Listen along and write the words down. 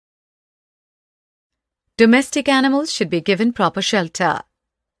Domestic animals should be given proper shelter.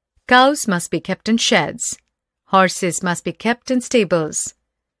 Cows must be kept in sheds. Horses must be kept in stables.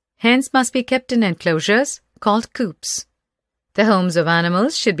 Hens must be kept in enclosures called coops. The homes of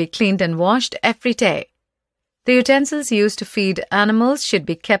animals should be cleaned and washed every day. The utensils used to feed animals should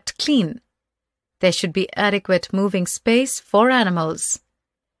be kept clean. There should be adequate moving space for animals.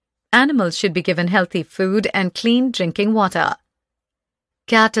 Animals should be given healthy food and clean drinking water.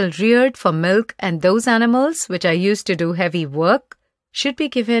 Cattle reared for milk and those animals which are used to do heavy work should be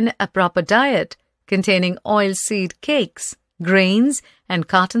given a proper diet containing oilseed cakes, grains, and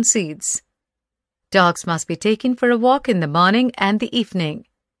cotton seeds. Dogs must be taken for a walk in the morning and the evening.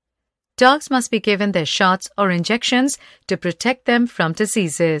 Dogs must be given their shots or injections to protect them from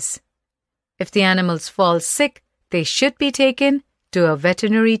diseases. If the animals fall sick, they should be taken to a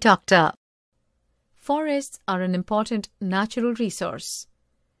veterinary doctor. Forests are an important natural resource.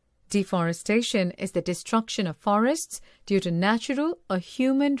 Deforestation is the destruction of forests due to natural or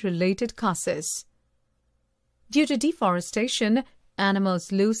human-related causes. Due to deforestation,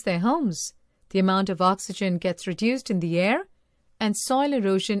 animals lose their homes, the amount of oxygen gets reduced in the air, and soil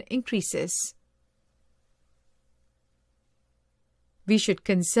erosion increases. We should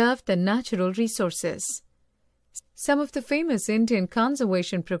conserve the natural resources. Some of the famous Indian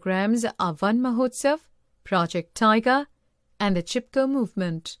conservation programs are Van Mahotsav, Project Tiger, and the Chipko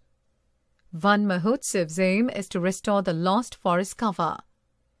movement. Van Mahotsav's aim is to restore the lost forest cover.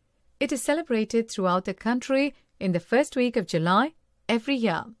 It is celebrated throughout the country in the first week of July every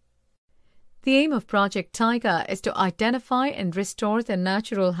year. The aim of Project Tiger is to identify and restore the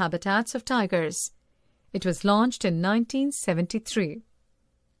natural habitats of tigers. It was launched in 1973.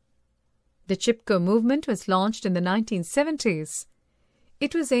 The Chipko movement was launched in the 1970s.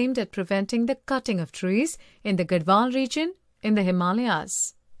 It was aimed at preventing the cutting of trees in the Garhwal region in the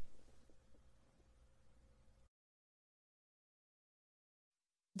Himalayas.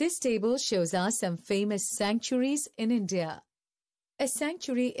 This table shows us some famous sanctuaries in India. A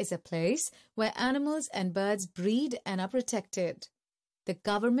sanctuary is a place where animals and birds breed and are protected. The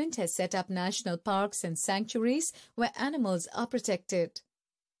government has set up national parks and sanctuaries where animals are protected.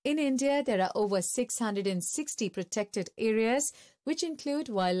 In India, there are over 660 protected areas, which include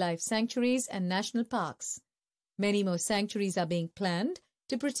wildlife sanctuaries and national parks. Many more sanctuaries are being planned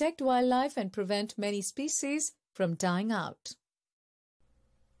to protect wildlife and prevent many species from dying out.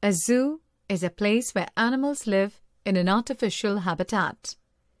 A zoo is a place where animals live in an artificial habitat.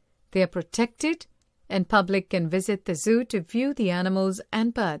 They are protected and public can visit the zoo to view the animals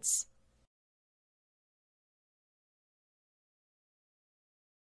and birds.